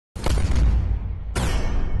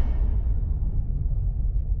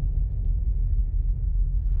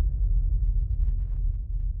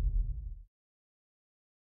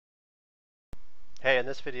Hey, in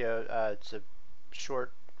this video, it's a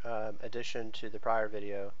short addition to the prior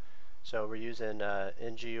video. So we're using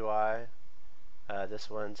NGUI. This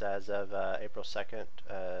one's as of April 2nd,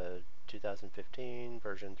 2015,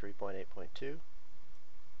 version 3.8.2.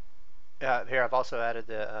 Here I've also added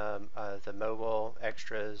the mobile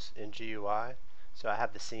extras in GUI. So I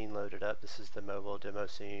have the scene loaded up. This is the mobile demo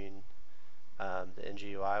scene, the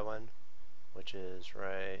NGUI one, which is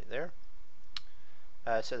right there.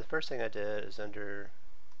 So the first thing I did is under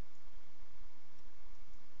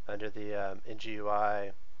the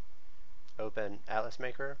NGUI Open Atlas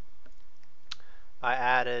Maker, I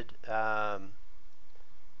added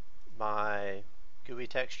my GUI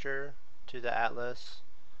texture to the atlas,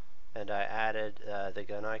 and I added the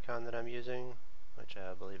gun icon that I'm using, which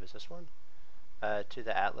I believe is this one, to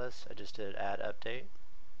the atlas. I just did add update.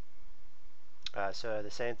 So the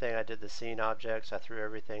same thing, I did the scene objects. I threw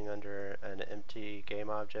everything under an empty game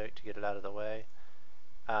object to get it out of the way.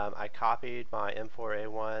 I copied my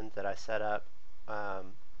M4A1 that I set up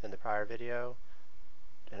in the prior video,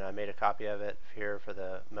 and I made a copy of it here for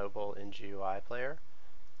the mobile NGUI player.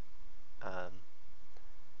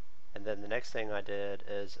 And then the next thing I did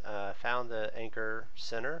is found the anchor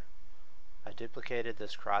center. I duplicated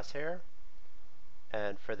this crosshair,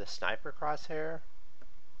 and for the sniper crosshair,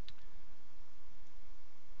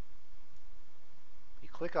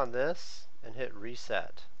 click on this and hit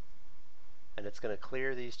reset, and it's going to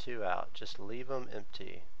clear these two out. Just leave them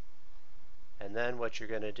empty. And then what you're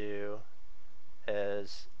going to do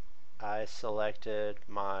is, I selected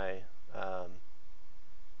my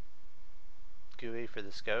GUI for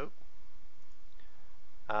the scope.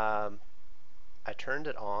 I turned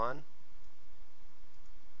it on,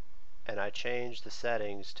 and I changed the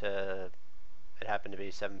settings to, it happened to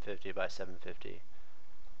be 750 by 750.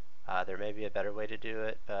 There may be a better way to do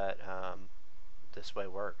it, but this way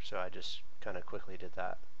worked, so I just kind of quickly did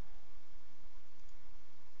that.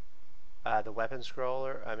 The weapon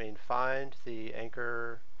scroller, find the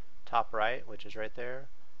anchor top right, which is right there,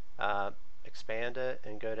 expand it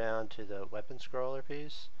and go down to the weapon scroller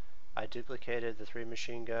piece. I duplicated the 3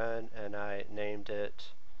 machine gun and I named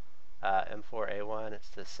it M4A1. It's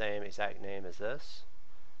the same exact name as this.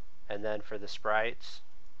 And then for the sprites,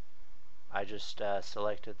 I just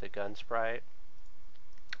selected the gun sprite.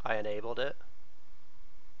 I enabled it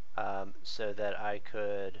so that I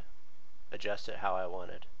could adjust it how I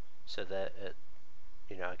wanted, so that it,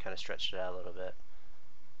 I kind of stretched it out a little bit,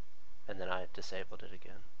 and then I disabled it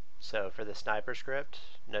again. So for the sniper script,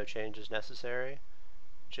 no changes necessary.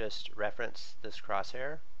 Just reference this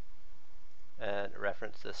crosshair and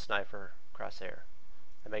reference this sniper crosshair,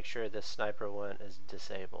 and make sure this sniper one is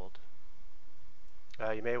disabled.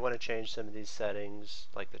 You may want to change some of these settings,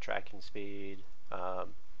 like the tracking speed.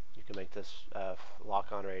 You can make this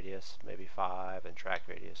lock-on radius maybe 5 and track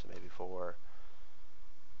radius maybe 4.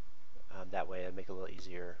 That way it'll make it a little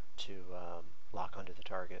easier to lock onto the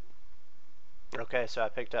target. Okay, so I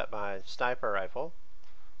picked up my sniper rifle.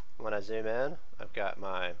 When I zoom in, I've got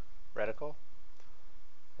my reticle,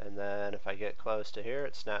 and then if I get close to here,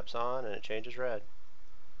 it snaps on and it changes red.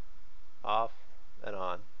 Off and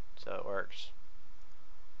on, so it works.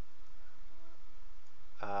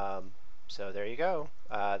 So there you go.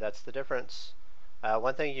 That's the difference.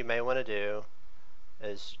 One thing you may want to do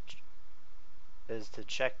is to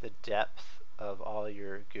check the depth of all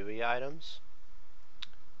your GUI items,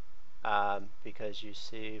 because you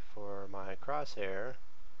see for my crosshair,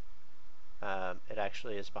 it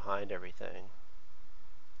actually is behind everything.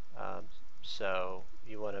 So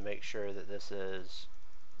you want to make sure that this is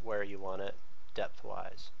where you want it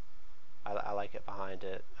depth-wise. I like it behind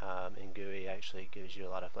it. And GUI actually gives you a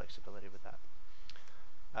lot of flexibility with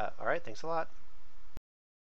that. Alright, thanks a lot.